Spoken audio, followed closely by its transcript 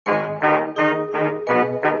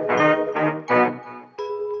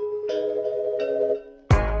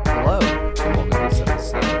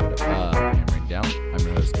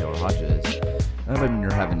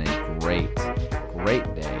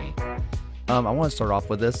I want to start off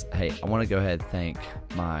with this. Hey, I want to go ahead and thank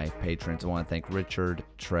my patrons. I want to thank Richard,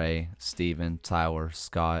 Trey, Steven, Tyler,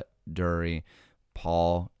 Scott, Dury,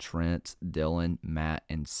 Paul, Trent, Dylan, Matt,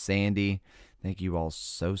 and Sandy. Thank you all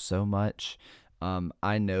so much.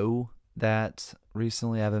 I know that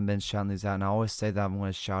recently I haven't been shouting these out, and I always say that I'm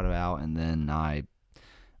going to shout it out, and then I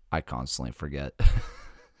constantly forget.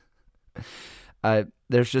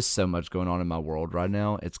 There's just so much going on in my world right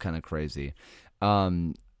now. It's kind of crazy.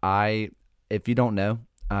 If you don't know,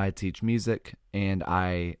 I teach music, and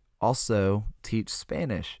I also teach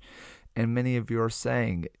Spanish. And many of you are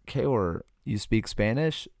saying, Kaylor, you speak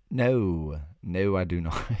Spanish? No, I do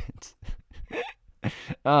not.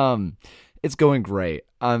 It's going great.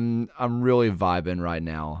 I'm really vibing right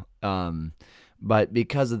now. But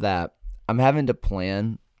because of that, I'm having to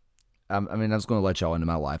plan. I was going to let y'all into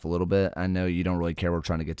my life a little bit. I know you don't really care. We're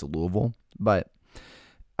trying to get to Louisville, but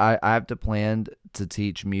I have to plan to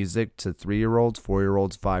teach music to 3-year-olds,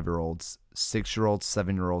 4-year-olds, 5-year-olds, 6-year-olds,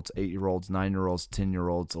 7-year-olds, 8-year-olds, 9-year-olds,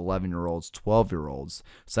 10-year-olds, 11-year-olds, 12-year-olds.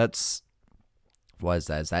 So what is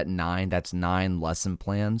that? Is that 9? That's 9 lesson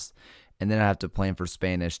plans. And then I have to plan for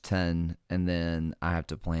Spanish 10, and then I have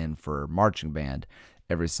to plan for marching band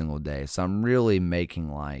every single day. So I'm really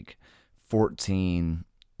making like 14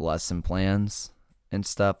 lesson plans and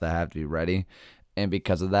stuff that have to be ready. And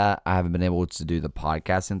because of that, I haven't been able to do the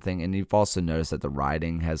podcasting thing. And you've also noticed that the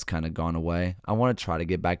writing has kind of gone away. I want to try to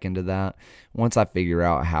get back into that once I figure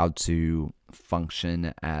out how to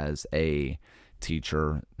function as a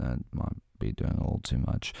teacher. That might be doing a little too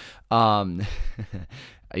much.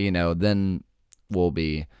 Then we'll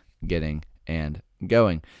be getting and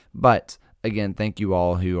going. But again, thank you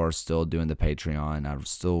all who are still doing the Patreon. I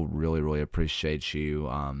still really appreciate you.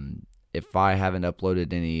 If I haven't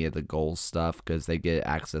uploaded any of the goals stuff because they get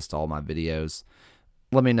access to all my videos,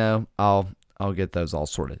 let me know. I'll get those all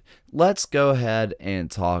sorted. Let's go ahead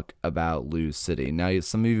and talk about Lou City. Now,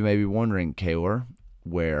 some of you may be wondering, Kaylor,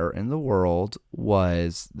 where in the world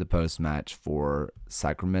was the post-match for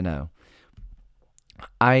Sacramento?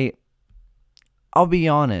 I'll be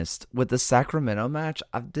honest, with the Sacramento match,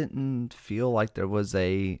 I didn't feel like there was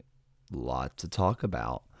a lot to talk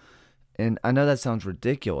about. And I know that sounds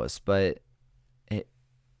ridiculous, but it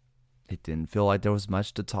didn't feel like there was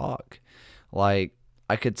much to talk. Like,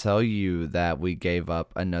 I could tell you that we gave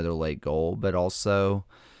up another late goal, but also,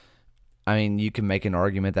 you can make an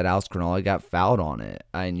argument that Alex Cronulla got fouled on it.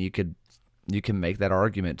 And you can make that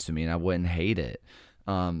argument to me, and I wouldn't hate it.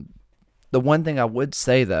 The one thing I would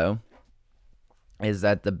say, though, is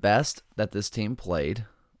that the best that this team played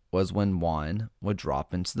was when Juan would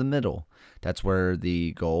drop into the middle. That's where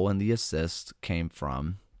the goal and the assist came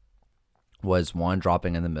from, was Juan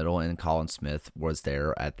dropping in the middle, and Colin Smith was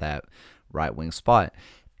there at that right wing spot.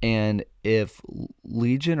 And if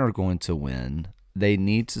Legion are going to win, they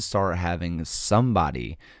need to start having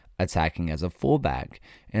somebody attacking as a fullback.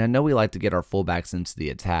 And I know we like to get our fullbacks into the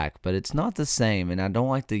attack, but it's not the same. And I don't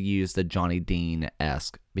like to use the Johnny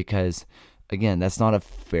Dean-esque because, again, that's not a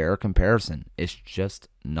fair comparison. It's just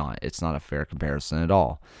not. It's not a fair comparison at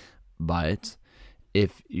all. But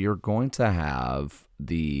if you're going to have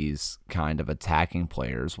these kind of attacking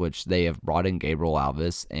players, which they have brought in Gabriel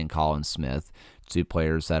Alves and Colin Smith, two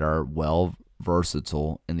players that are well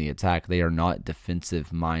versatile in the attack, they are not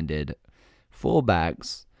defensive-minded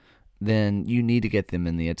fullbacks, then you need to get them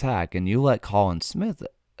in the attack. And you let Colin Smith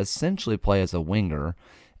essentially play as a winger,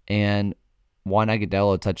 and Juan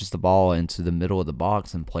Agudelo touches the ball into the middle of the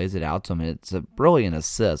box and plays it out to him. It's a brilliant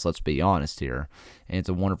assist, let's be honest here. And it's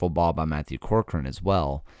a wonderful ball by Matthew Corcoran as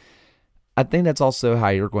well. I think that's also how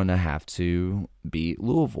you're going to have to beat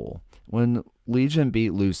Louisville. When Legion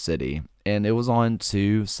beat Lou City, and it was on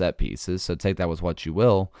 2 set pieces, so take that with what you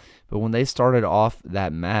will, but when they started off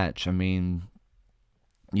that match,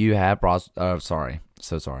 you had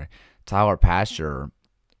Tyler Pasher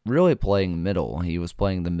really playing middle. He was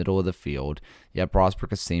playing the middle of the field. You had Prosper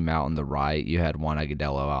Kasim out on the right. You had Juan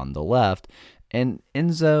Agudelo out on the left. And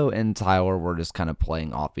Enzo and Tyler were just kind of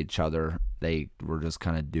playing off each other. They were just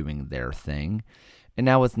kind of doing their thing. And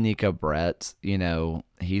now with Nico Brett,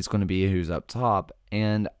 he's going to be who's up top.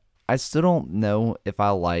 And I still don't know if I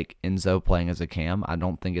like Enzo playing as a cam. I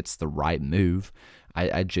don't think it's the right move.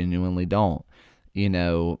 I genuinely don't.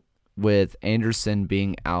 With Anderson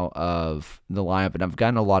being out of the lineup, and I've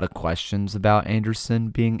gotten a lot of questions about Anderson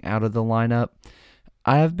being out of the lineup.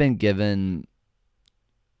 I have been given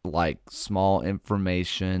small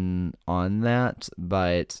information on that,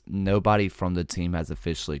 but nobody from the team has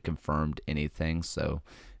officially confirmed anything. So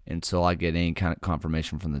until I get any kind of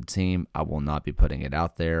confirmation from the team, I will not be putting it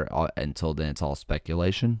out there. Until then, it's all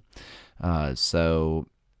speculation. So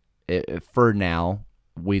For now,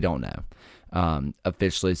 we don't know,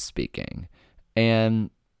 officially speaking. And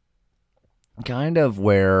kind of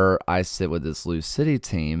where I sit with this Lou City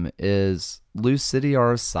team is Lou City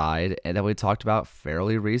are a side that we talked about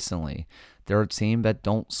fairly recently. They're a team that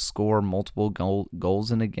don't score multiple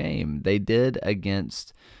goals in a game. They did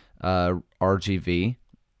against RGV.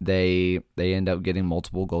 They end up getting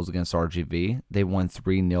multiple goals against RGV. They won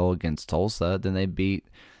 3-0 against Tulsa. Then they beat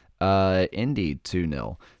Indy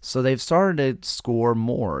 2-0. So they've started to score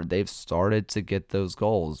more. They've started to get those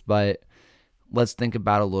goals. But let's think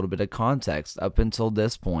about a little bit of context. Up until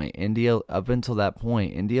that point, Indy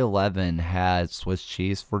 11 had Swiss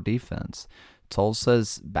cheese for defense.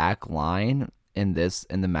 Tulsa's back line in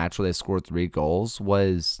the match where they scored 3 goals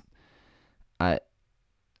was,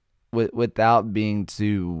 without being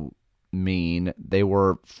too mean, they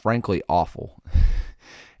were frankly awful.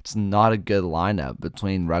 It's not a good lineup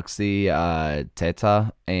between Ruxy,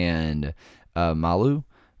 Teta, and Malu.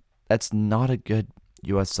 That's not a good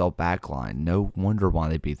USL backline. No wonder why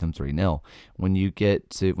they beat them 3-0. When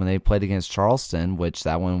they played against Charleston, which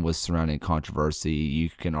that one was surrounding controversy, you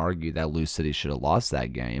can argue that Lou City should have lost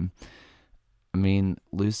that game. I mean,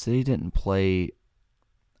 Lou City didn't play.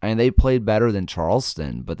 I mean, they played better than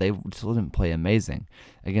Charleston, but they still didn't play amazing.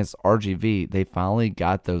 Against RGV, they finally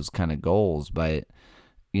got those kind of goals, but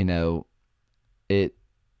it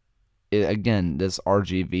again, this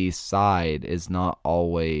RGV side is not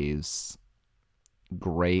always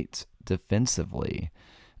great defensively.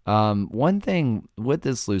 One thing with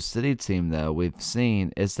this Lou City team, though, we've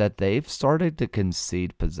seen is that they've started to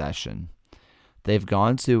concede possession. They've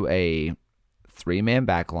gone to a 3-man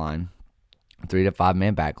backline, 3 to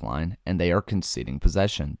 5-man backline, and they are conceding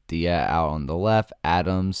possession. Dia out on the left,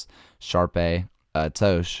 Adams, Sharpe,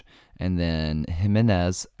 Tosh, and then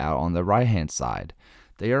Jimenez out on the right-hand side.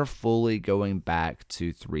 They are fully going back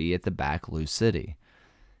to 3 at the back, Lou City.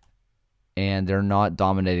 And they're not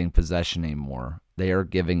dominating possession anymore. They are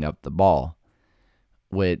giving up the ball,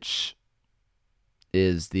 which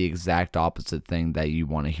is the exact opposite thing that you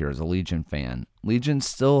want to hear as a Legion fan. Legion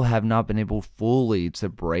still have not been able fully to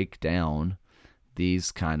break down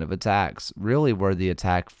these kind of attacks. Really, where the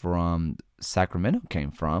attack from Sacramento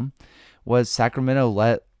came from was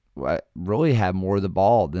Sacramento really had more of the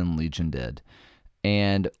ball than Legion did.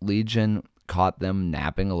 And Legion caught them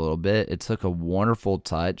napping a little bit. It took a wonderful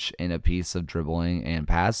touch and a piece of dribbling and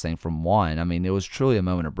passing from Juan. I mean, it was truly a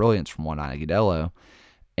moment of brilliance from Juan Agudelo,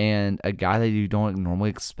 and a guy that you don't normally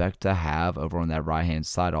expect to have over on that right-hand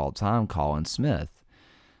side all the time, Colin Smith.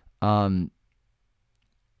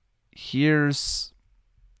 Here's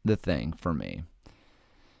the thing for me.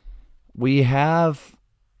 You have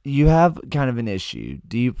kind of an issue.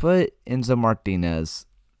 Do you put Enzo Martinez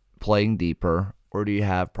playing deeper, or do you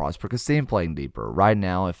have Prosper Castillo playing deeper? Right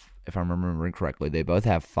now, if I'm remembering correctly, they both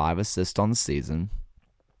have 5 assists on the season.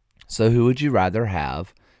 So who would you rather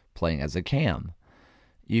have playing as a cam?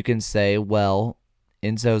 You can say, well,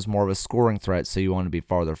 Enzo's more of a scoring threat, so you want to be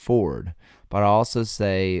farther forward. But I also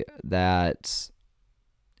say that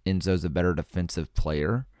Enzo's a better defensive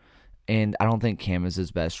player, and I don't think Cam is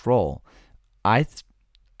his best role.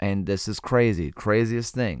 And this is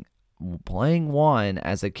craziest thing. Playing Juan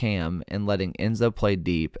as a cam and letting Enzo play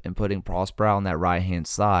deep and putting Prosper on that right-hand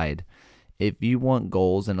side, if you want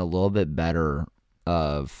goals and a little bit better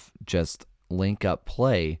of just link-up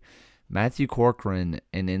play, Matthew Corcoran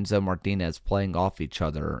and Enzo Martinez playing off each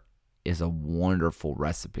other is a wonderful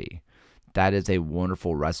recipe. That is a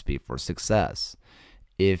wonderful recipe for success.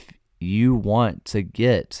 If you want to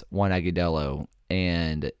get Juan Agudelo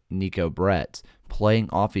and Nico Brett playing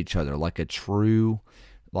off each other like a true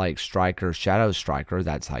striker, shadow striker,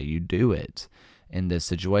 that's how you do it in this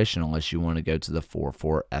situation, unless you want to go to the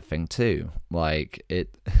 4-4-2.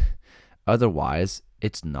 Otherwise,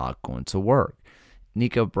 it's not going to work.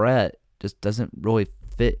 Nico Brett just doesn't really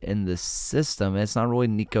fit in the system. It's not really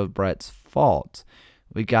Nico Brett's fault.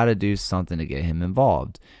 We got to do something to get him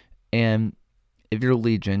involved. And if you're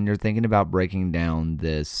Legion, you're thinking about breaking down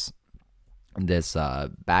this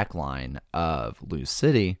back line of Lou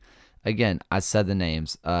City. Again, I said the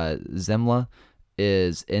names. Zemla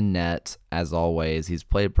is in net, as always. He's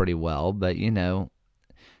played pretty well, but,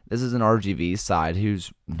 this is an RGV side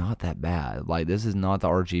who's not that bad. This is not the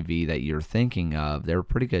RGV that you're thinking of. They're a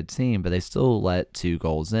pretty good team, but they still let 2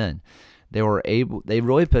 goals in. They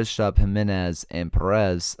really pushed up Jimenez and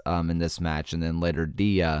Perez in this match, and then later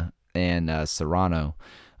Dia and Serrano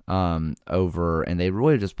over, and they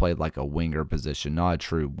really just played like a winger position, not a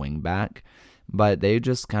true wing back. But they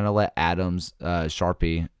just kind of let Adams,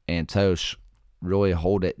 Sharpie, and Tosh really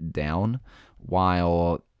hold it down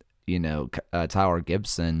while, Tyler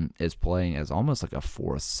Gibson is playing as almost like a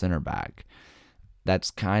fourth center back.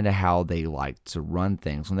 That's kind of how they like to run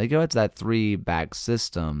things. When they go into that 3-back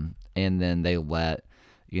system and then they let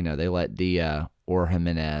Dia or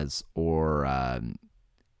Jimenez or,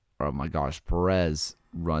 oh my gosh, Perez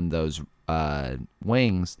run those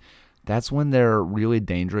wings, that's when they're really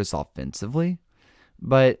dangerous offensively,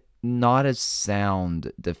 but not as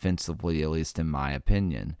sound defensively, at least in my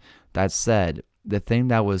opinion. That said, the thing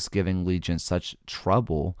that was giving Legion such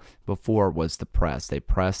trouble before was the press. They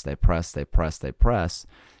press,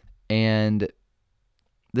 and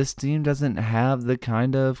this team doesn't have the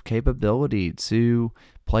kind of capability to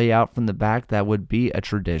play out from the back that would be a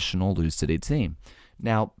traditional Lou City team.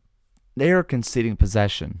 Now, they are conceding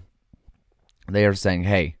possession. They are saying,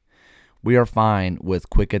 hey, we are fine with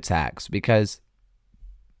quick attacks, because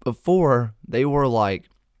before they were like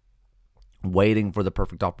waiting for the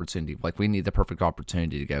perfect opportunity. Like, we need the perfect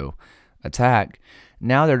opportunity to go attack.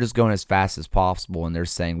 Now they're just going as fast as possible, and they're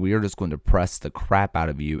saying we are just going to press the crap out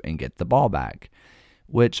of you and get the ball back,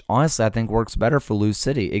 which honestly I think works better for Lou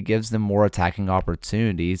City. It gives them more attacking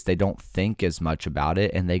opportunities. They don't think as much about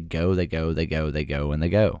it, and they go.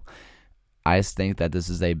 I just think that this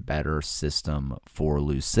is a better system for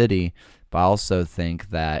Lou City, but I also think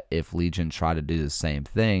that if Legion try to do the same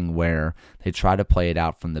thing where they try to play it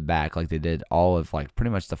out from the back like they did all of like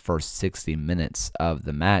pretty much the first 60 minutes of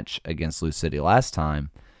the match against Lou City last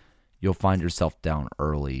time, you'll find yourself down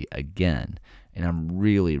early again. And I'm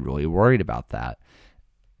really, really worried about that.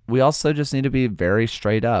 We also just need to be very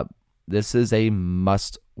straight up. This is a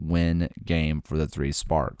must-win game for the Three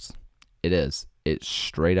Sparks. It is. It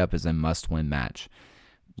straight up is a must-win match.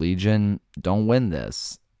 Legion don't win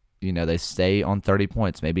this. They stay on 30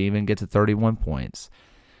 points, maybe even get to 31 points.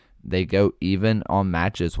 They go even on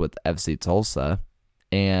matches with FC Tulsa,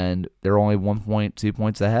 and they're only 1.2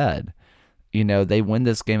 points ahead. They win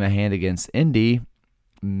this game at hand against Indy.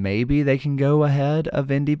 Maybe they can go ahead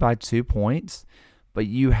of Indy by 2 points, but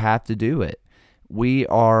you have to do it. We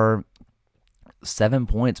are 7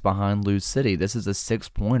 points behind Lou City. This is a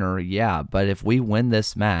 6-pointer, yeah, but if we win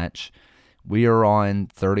this match, we are on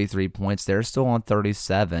 33 points. They're still on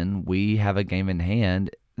 37. We have a game in hand.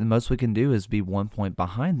 The most we can do is be 1 point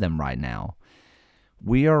behind them right now.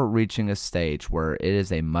 We are reaching a stage where it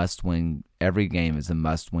is a must-win. Every game is a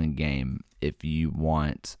must-win game if you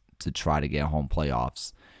want to try to get home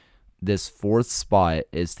playoffs. This 4th spot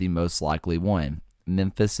is the most likely one.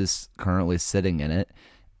 Memphis is currently sitting in it,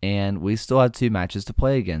 and we still have 2 matches to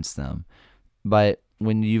play against them. But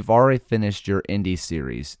when you've already finished your Indy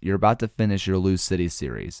series, you're about to finish your Lou City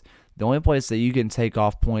series, the only place that you can take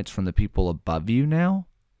off points from the people above you now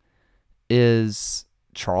is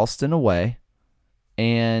Charleston away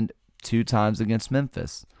and 2 times against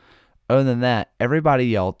Memphis. Other than that,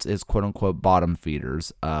 everybody else is quote-unquote bottom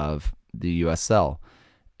feeders of the USL.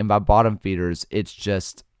 And by bottom feeders, it's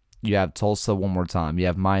just you have Tulsa one more time, you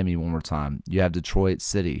have Miami one more time, you have Detroit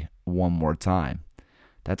City one more time.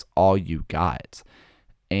 That's all you got.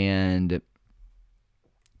 And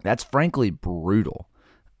that's frankly brutal.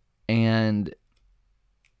 And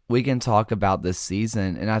we can talk about this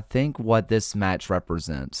season, and I think what this match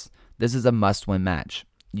represents, this is a must-win match.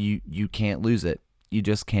 You can't lose it. You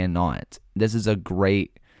just cannot. This is a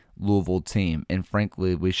great Louisville team, and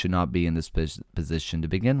frankly, we should not be in this position to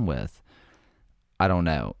begin with. I don't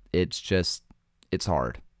know. It's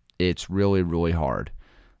hard. It's really, really hard.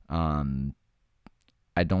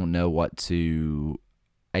 I don't know what the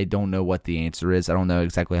answer is. I don't know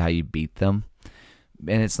exactly how you beat them.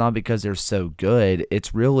 And it's not because they're so good.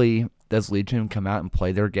 It's really, does Legion come out and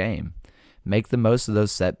play their game? Make the most of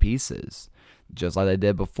those set pieces. Just like they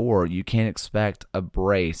did before, you can't expect a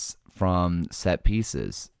brace from set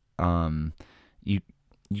pieces.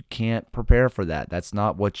 You can't prepare for that. That's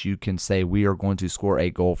not what you can say, we are going to score a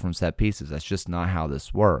goal from set pieces. That's just not how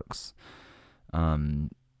this works.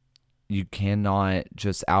 You cannot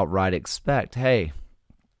just outright expect, hey,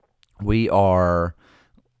 we're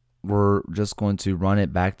just going to run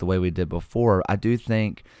it back the way we did before. I do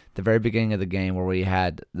think the very beginning of the game where we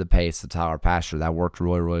had the pace of Tyler Pastor, that worked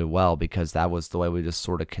really, really well because that was the way we just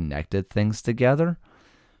sort of connected things together.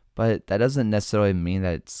 But that doesn't necessarily mean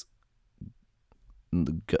that it's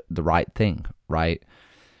the right thing, right?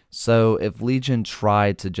 So if Legion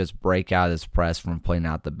tried to just break out this press from playing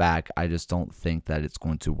out the back, I just don't think that it's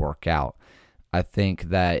going to work out. I think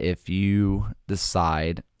that if you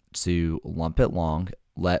decide to lump it long,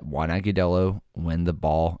 let Juan Agudelo win the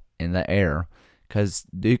ball in the air, because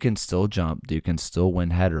Duke can still jump, Duke can still win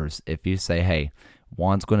headers. If you say, hey,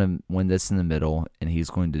 Juan's going to win this in the middle, and he's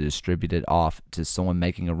going to distribute it off to someone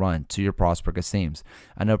making a run to your Prosper Kassims.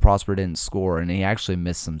 I know Prosper didn't score, and he actually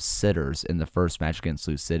missed some sitters in the first match against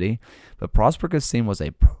Sioux City, but Prosper Kassim was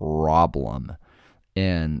a problem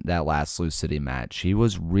in that last Sioux City match. He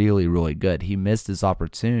was really, really good. He missed his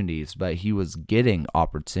opportunities, but he was getting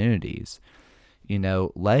opportunities.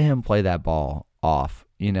 Let him play that ball off.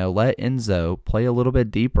 Let Enzo play a little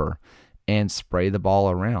bit deeper and spray the ball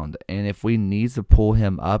around. And if we need to pull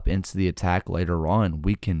him up into the attack later on,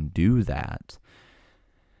 we can do that.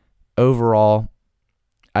 Overall,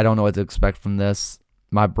 I don't know what to expect from this.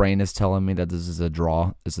 My brain is telling me that this is a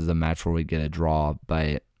draw. This is a match where we get a draw,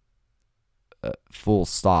 but full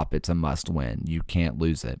stop, it's a must win. You can't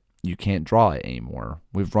lose it. You can't draw it anymore.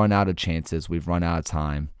 We've run out of chances. We've run out of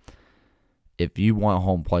time. If you want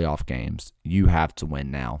home playoff games, you have to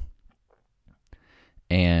win now.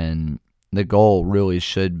 And the goal really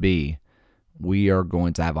should be we are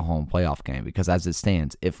going to have a home playoff game, because as it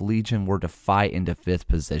stands, if Legion were to fight into 5th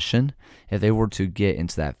position, if they were to get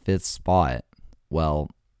into that 5th spot,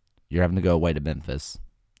 well, you're having to go away to Memphis.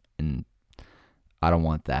 And I don't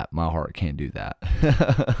want that. My heart can't do that.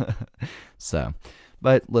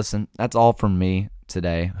 But listen, that's all from me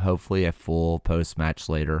today. Hopefully a full post-match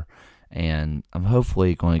later. And I'm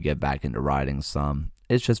hopefully going to get back into writing some.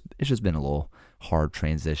 It's just been a little hard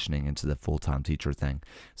transitioning into the full-time teacher thing.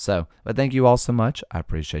 But thank you all so much. I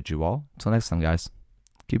appreciate you all. Until next time, guys.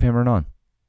 Keep hammering on.